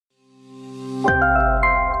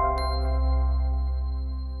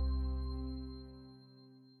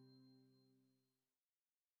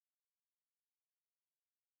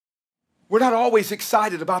We're not always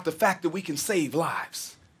excited about the fact that we can save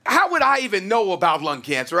lives. How would I even know about lung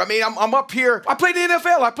cancer? I mean, I'm up here. I played the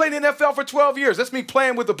NFL. I played the NFL for 12 years. That's me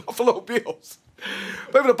playing with the Buffalo Bills.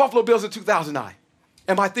 Played with the Buffalo Bills in 2009.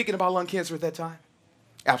 Am I thinking about lung cancer at that time?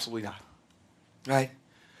 Absolutely not. Right?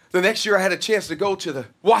 The next year I had a chance to go to the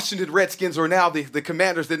Washington Redskins, or now the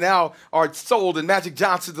Commanders that now are sold, and Magic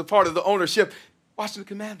Johnson's a part of the ownership. Washington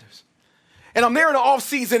Commanders. And I'm there in the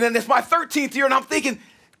offseason, and it's my 13th year, and I'm thinking,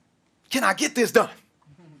 can I get this done?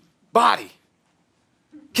 Body.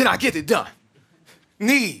 Can I get it done?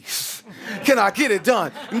 Knees. Can I get it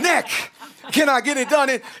done? Neck. Can I get it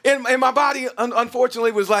done? And my body,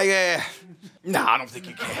 unfortunately, was like, no, I don't think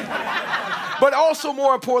you can. But also,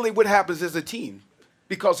 more importantly, what happens as a team,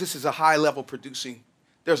 because this is a high-level producing,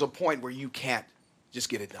 there's a point where you can't just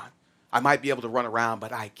get it done. I might be able to run around,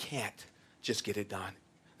 but I can't just get it done.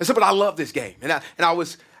 And so, but I love this game. And I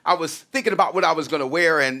was thinking about what I was going to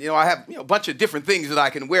wear, and I have a bunch of different things that I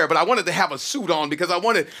can wear, but I wanted to have a suit on because I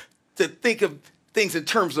wanted to think of things in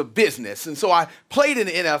terms of business. And so I played in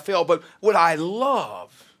the NFL, but what I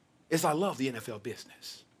love is I love the NFL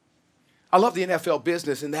business. I love the NFL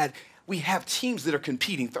business in that we have teams that are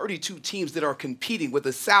competing, 32 teams that are competing with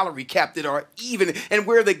a salary cap that are even, and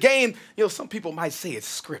where the game, some people might say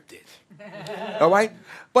it's scripted. All right?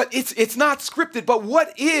 But it's not scripted. But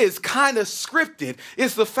what is kind of scripted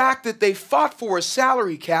is the fact that they fought for a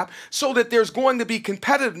salary cap so that there's going to be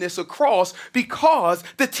competitiveness across, because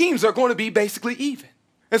the teams are going to be basically even.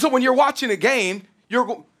 And so when you're watching a game,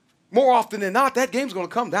 more often than not, that game's going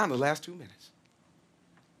to come down to the last 2 minutes.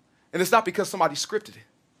 And it's not because somebody scripted it.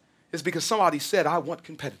 It's because somebody said, I want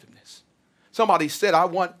competitiveness. Somebody said, I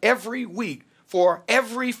want every week for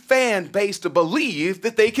every fan base to believe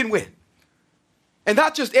that they can win. And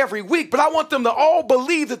not just every week, but I want them to all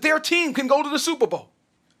believe that their team can go to the Super Bowl.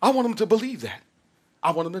 I want them to believe that.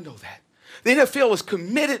 I want them to know that. The NFL is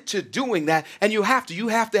committed to doing that, and you have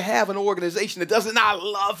to have an organization that does, and I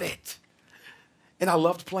love it. And I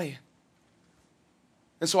loved playing.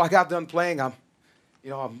 And so I got done playing. I'm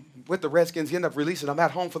with the Redskins, end up releasing. I'm at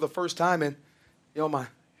home for the first time, and my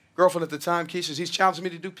girlfriend at the time, Keisha, she's challenging me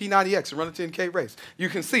to do P90X and run a 10K race. You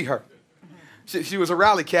can see her. She was a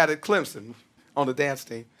rally cat at Clemson on the dance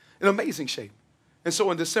team, in amazing shape. And so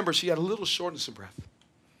in December, she had a little shortness of breath.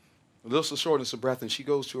 And she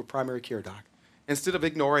goes to a primary care doc. Instead of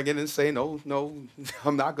ignoring it and saying, no,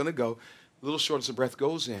 I'm not going to go, a little shortness of breath,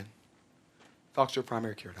 goes in, talks to a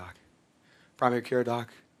primary care doc. Primary care doc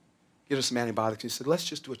gives her some antibiotics. He said, let's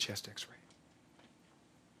just do a chest x-ray.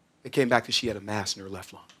 It came back that she had a mass in her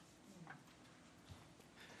left lung.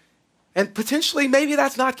 And potentially, maybe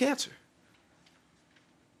that's not cancer.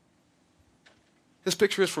 This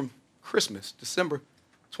picture is from Christmas, December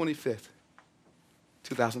 25th,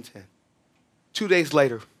 2010. 2 days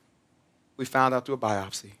later, we found out through a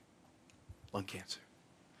biopsy, lung cancer.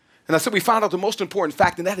 And I said we found out the most important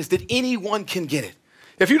fact, and that is that anyone can get it.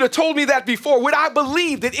 If you'd have told me that before, would I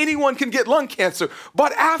believe that anyone can get lung cancer?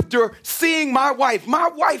 But after seeing my wife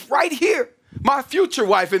right here, my future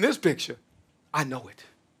wife in this picture, I know it.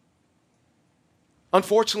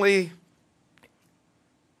 Unfortunately,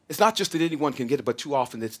 it's not just that anyone can get it, but too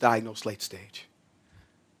often it's diagnosed late stage.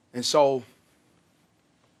 And so,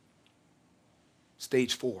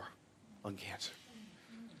 stage 4, lung cancer.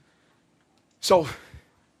 So,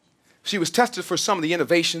 she was tested for some of the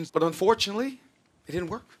innovations, but unfortunately, it didn't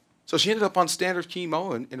work. So she ended up on standard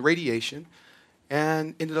chemo and radiation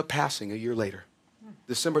and ended up passing a year later,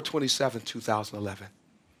 December 27, 2011.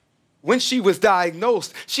 When she was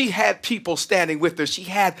diagnosed, she had people standing with her. She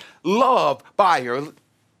had love by her.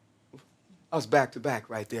 I was back to back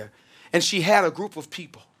right there. And she had a group of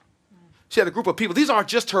people. These aren't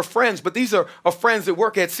just her friends, but these are friends that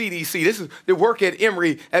work at CDC. They work at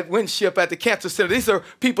Emory, at Winship, at the Cancer Center. These are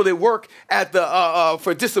people that work at the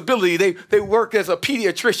for disability. They work as a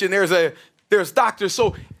pediatrician. There's doctors.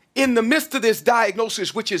 So in the midst of this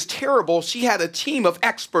diagnosis, which is terrible, she had a team of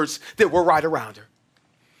experts that were right around her.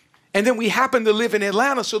 And then we happened to live in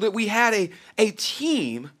Atlanta, so that we had a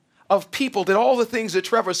team of people that all the things that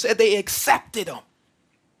Trevor said, they accepted them.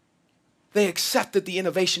 They accepted the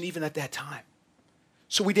innovation even at that time.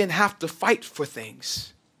 So we didn't have to fight for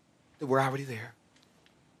things that were already there.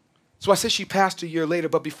 So I said she passed a year later,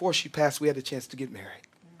 but before she passed, we had a chance to get married.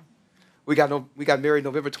 We got married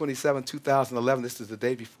November 27, 2011. This is the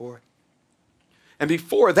day before. And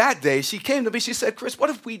before that day, she came to me. She said, Chris, what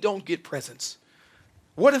if we don't get presents?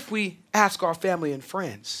 What if we ask our family and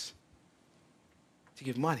friends to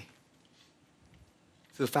give money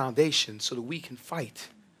to the foundation so that we can fight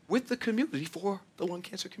with the community for the lung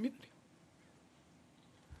cancer community?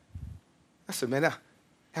 I said, man,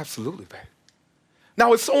 Absolutely, babe.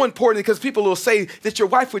 Now, it's so important because people will say that your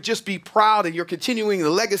wife would just be proud and you're continuing the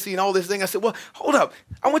legacy and all this thing. I said, well, hold up.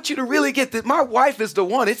 I want you to really get that my wife is the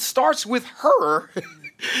one. It starts with her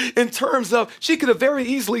in terms of she could have very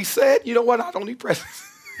easily said, you know what, I don't need presents.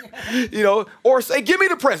 Or say, give me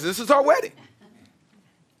the presents. This is our wedding.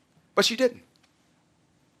 But she didn't.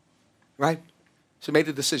 Right? She made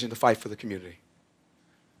the decision to fight for the community.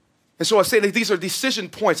 And so I say that these are decision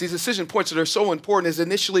points. These decision points that are so important is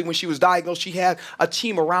initially when she was diagnosed, she had a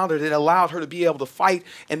team around her that allowed her to be able to fight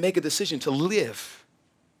and make a decision to live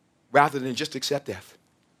rather than just accept death.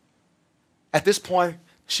 At this point,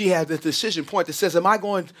 she had the decision point that says, am I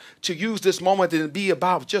going to use this moment and be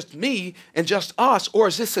about just me and just us, or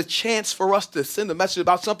is this a chance for us to send a message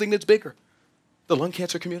about something that's bigger? The lung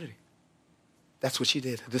cancer community. That's what she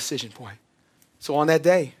did, a decision point. So on that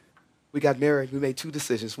day, we got married. We made two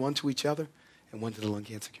decisions, one to each other and one to the lung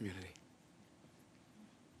cancer community.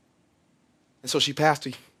 And so she passed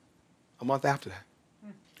a month after that.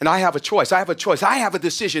 And I have a choice. I have a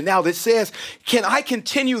decision now that says, can I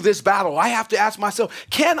continue this battle? I have to ask myself,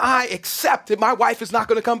 can I accept that my wife is not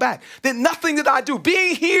going to come back? That nothing that I do,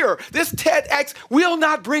 being here, this TEDx, will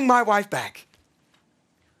not bring my wife back?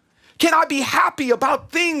 Can I be happy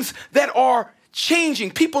about things that are changing,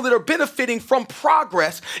 people that are benefiting from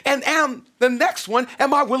progress? And the next one,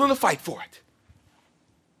 am I willing to fight for it?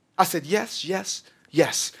 I said, yes, yes,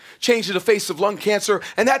 yes. Changing the face of lung cancer.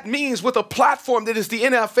 And that means with a platform that is the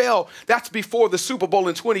NFL, that's before the Super Bowl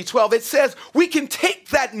in 2012, it says we can take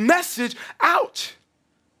that message out.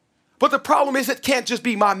 But the problem is it can't just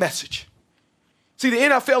be my message. See, the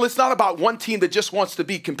NFL, it's not about one team that just wants to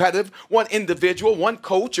be competitive, one individual, one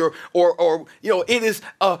coach, or it is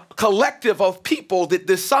a collective of people that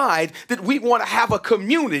decide that we want to have a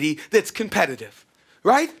community that's competitive,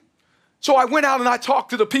 right? So I went out and I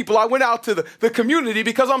talked to the people. I went out to the community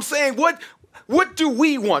because I'm saying, what do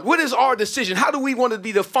we want? What is our decision? How do we want to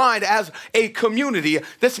be defined as a community?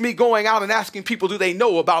 That's me going out and asking people, do they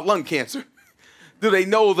know about lung cancer? Do they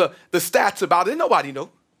know the stats about it? Nobody knows,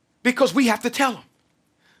 because we have to tell them.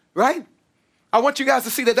 Right? I want you guys to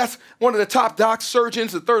see that that's one of the top doc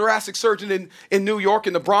surgeons, the thoracic surgeon in New York,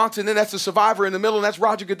 in the Bronx, and then that's the survivor in the middle, and that's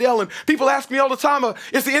Roger Goodell. And people ask me all the time,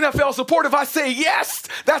 is the NFL supportive? I say, yes,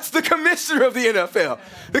 that's the commissioner of the NFL.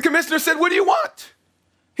 The commissioner said, what do you want?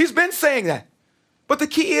 He's been saying that. But the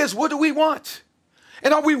key is, what do we want?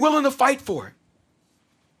 And are we willing to fight for it?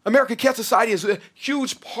 American Cancer Society is a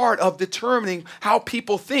huge part of determining how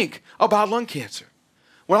people think about lung cancer.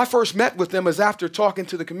 When I first met with them is after talking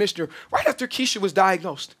to the commissioner, right after Keisha was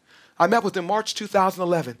diagnosed. I met with them March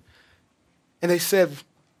 2011. And they said,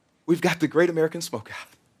 we've got the Great American Smokeout.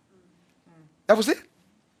 That was it.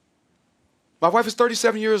 My wife is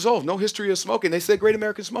 37 years old, no history of smoking. They said Great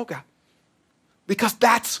American Smokeout. Because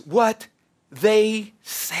that's what they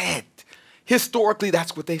said. Historically,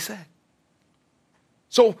 that's what they said.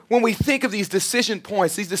 So when we think of these decision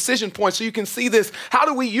points, so you can see this, how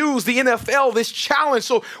do we use the NFL, this challenge?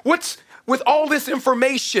 So what's with all this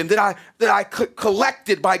information that I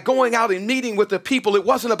collected by going out and meeting with the people? It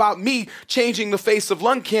wasn't about me changing the face of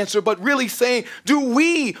lung cancer, but really saying, do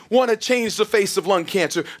we want to change the face of lung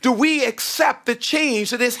cancer? Do we accept the change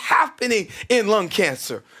that is happening in lung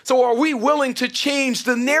cancer? So are we willing to change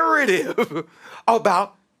the narrative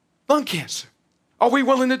about lung cancer? Are we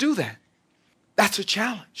willing to do that? That's a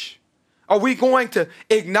challenge. Are we going to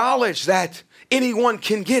acknowledge that anyone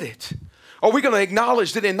can get it? Are we going to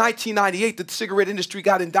acknowledge that in 1998 the cigarette industry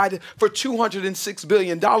got indicted for $206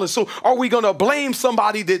 billion? So are we going to blame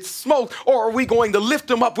somebody that smoked, or are we going to lift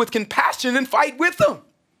them up with compassion and fight with them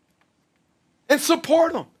and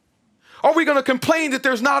support them? Are we going to complain that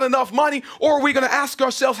there's not enough money, or are we going to ask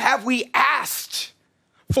ourselves, have we asked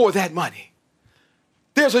for that money?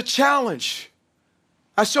 There's a challenge.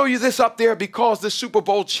 I show you this up there because the Super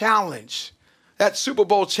Bowl challenge, that Super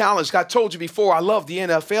Bowl challenge, I told you before, I love the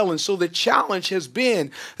NFL. And so the challenge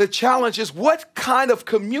is what kind of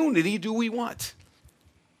community do we want?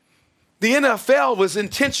 The NFL was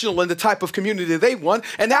intentional in the type of community they want,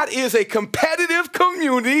 and that is a competitive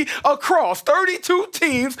community across 32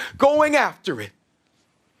 teams going after it.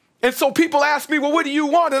 And so people ask me, well, what do you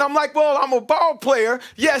want? And I'm like, well, I'm a ball player,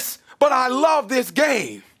 yes, but I love this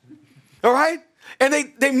game, all right?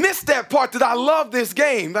 And they missed that part, that I love this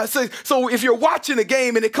game. I say, so if you're watching a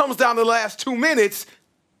game and it comes down to the last 2 minutes,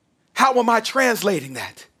 how am I translating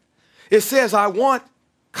that? It says I want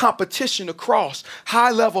competition across,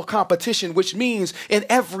 high-level competition, which means in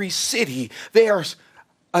every city there's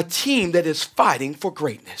a team that is fighting for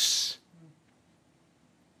greatness.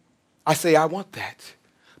 I say I want that,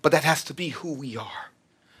 but that has to be who we are.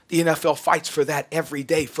 The NFL fights for that every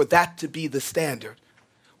day, for that to be the standard.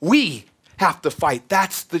 We have to fight.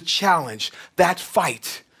 That's the challenge, that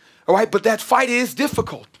fight. All right, but that fight is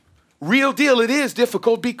difficult. Real deal, it is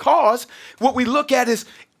difficult because what we look at is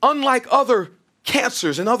unlike other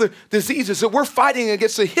cancers and other diseases that we're fighting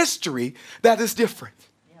against a history that is different.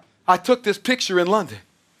 Yep. I took this picture in London,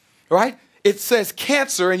 right? It says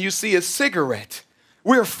cancer and you see a cigarette.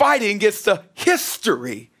 We're fighting against a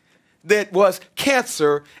history that was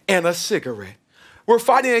cancer and a cigarette. We're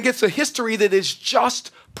fighting against a history that is just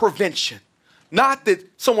prevention. Not that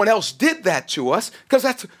someone else did that to us, because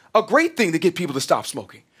that's a great thing to get people to stop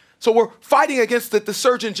smoking. So we're fighting against that the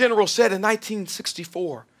Surgeon General said in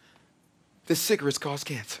 1964 that cigarettes cause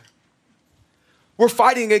cancer. We're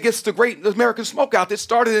fighting against the great American smokeout that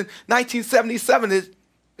started in 1977,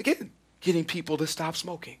 again, getting people to stop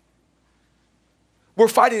smoking. We're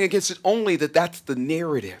fighting against it only that's the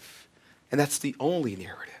narrative, and that's the only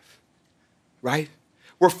narrative, right?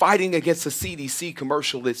 We're fighting against a CDC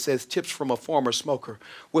commercial that says tips from a former smoker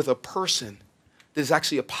with a person that is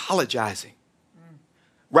actually apologizing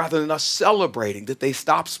rather than us celebrating that they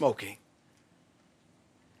stopped smoking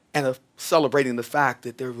and celebrating the fact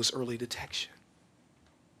that there was early detection.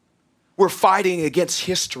 We're fighting against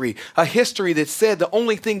history, a history that said the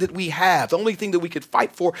only thing that we have, the only thing that we could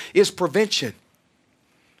fight for is prevention.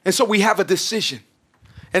 And so we have a decision.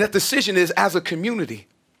 And that decision is, as a community,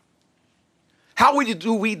 how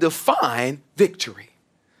do we define victory?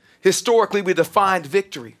 Historically, we defined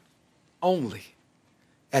victory only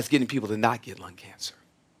as getting people to not get lung cancer.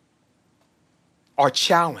 Our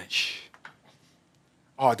challenge,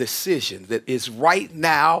 our decision that is right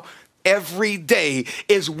now, every day,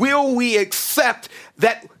 is will we accept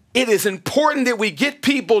that it is important that we get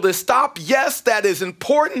people to stop? Yes, that is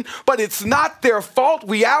important, but it's not their fault.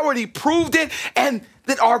 We already proved it, and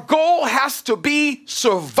that our goal has to be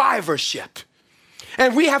survivorship.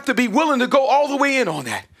 And we have to be willing to go all the way in on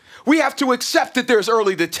that. We have to accept that there's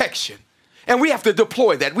early detection. And we have to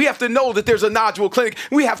deploy that. We have to know that there's a nodule clinic.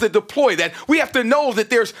 We have to deploy that. We have to know that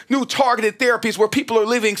there's new targeted therapies where people are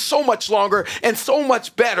living so much longer and so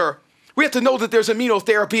much better. We have to know that there's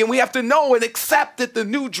immunotherapy, and we have to know and accept that the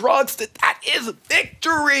new drugs, that is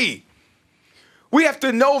victory. We have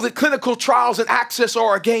to know that clinical trials and access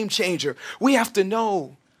are a game changer. We have to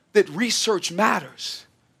know that research matters.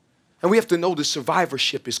 And we have to know that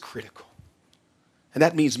survivorship is critical. And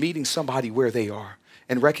that means meeting somebody where they are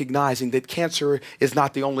and recognizing that cancer is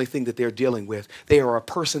not the only thing that they're dealing with. They are a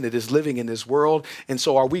person that is living in this world. And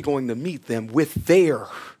so are we going to meet them with their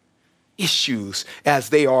issues as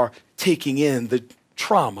they are taking in the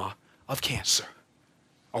trauma of cancer?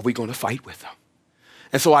 Are we going to fight with them?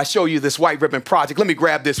 And so I show you this white ribbon project. Let me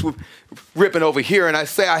grab this ribbon over here. And I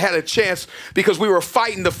say I had a chance because we were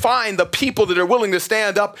fighting to find the people that are willing to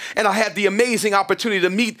stand up. And I had the amazing opportunity to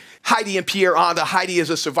meet Heidi and Pierre Anda. Heidi is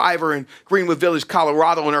a survivor in Greenwood Village,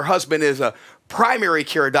 Colorado. And her husband is a primary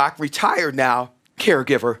care doc, retired now,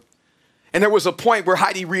 caregiver. And there was a point where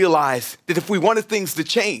Heidi realized that if we wanted things to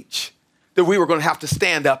change, that we were going to have to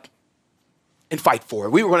stand up and fight for it.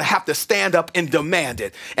 We were going to have to stand up and demand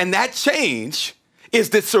it. And that change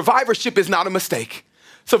is that survivorship is not a mistake.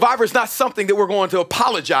 Survivor is not something that we're going to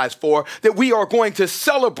apologize for, that we are going to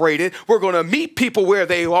celebrate it. We're going to meet people where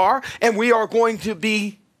they are, and we are going to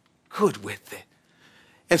be good with it.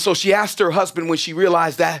 And so she asked her husband when she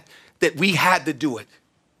realized that we had to do it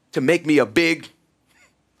to make me a big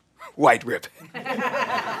white ribbon.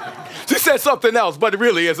 She said something else, but it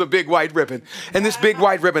really is a big white ribbon. And this big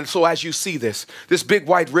white ribbon, so as you see this big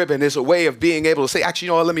white ribbon is a way of being able to say, actually,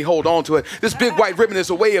 you know what, let me hold on to it. This big white ribbon is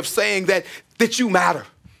a way of saying that you matter,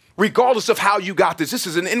 regardless of how you got this. This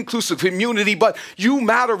is an inclusive community, but you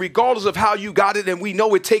matter regardless of how you got it, and we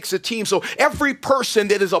know it takes a team. So every person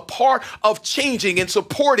that is a part of changing and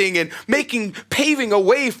supporting and paving a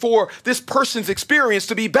way for this person's experience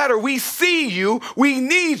to be better, we see you, we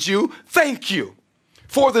need you, thank you.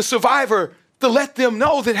 For the survivor to let them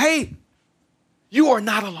know that, hey, you are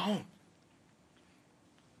not alone.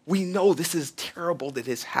 We know this is terrible that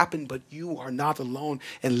has happened, but you are not alone.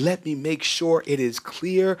 And let me make sure it is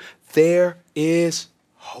clear, there is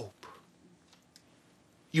hope.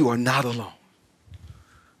 You are not alone.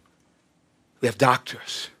 We have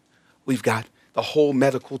doctors. We've got the whole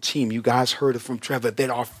medical team. You guys heard it from Trevor, that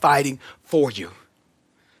are fighting for you.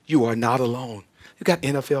 You are not alone. You got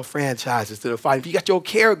NFL franchises that are fighting. You got your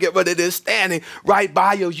caregiver that is standing right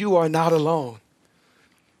by you. You are not alone.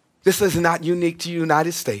 This is not unique to the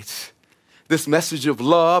United States. This message of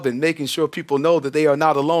love and making sure people know that they are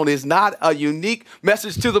not alone is not a unique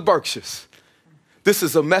message to the Berkshires. This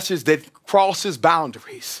is a message that crosses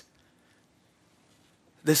boundaries.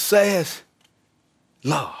 that says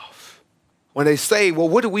love. When they say, well,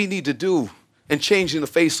 what do we need to do in changing the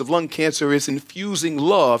face of lung cancer is infusing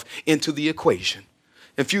love into the equation.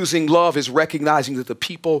 Infusing love is recognizing that the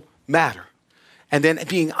people matter. And then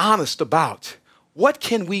being honest about what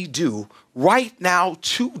can we do right now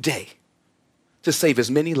today to save as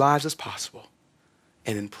many lives as possible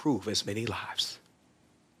and improve as many lives.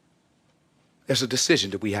 There's a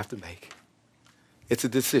decision that we have to make. It's a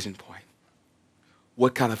decision point.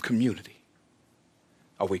 What kind of community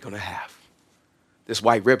are we going to have? This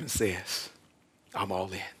white ribbon says, I'm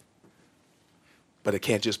all in. But it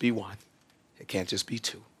can't just be one. It can't just be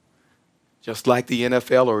two. Just like the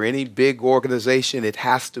NFL or any big organization, it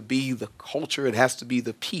has to be the culture, it has to be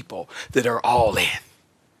the people that are all in.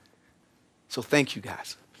 So thank you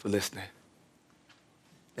guys for listening.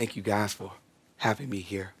 Thank you guys for having me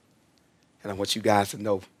here. And I want you guys to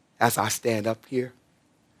know, as I stand up here,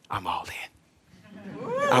 I'm all in.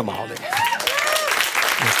 I'm all in.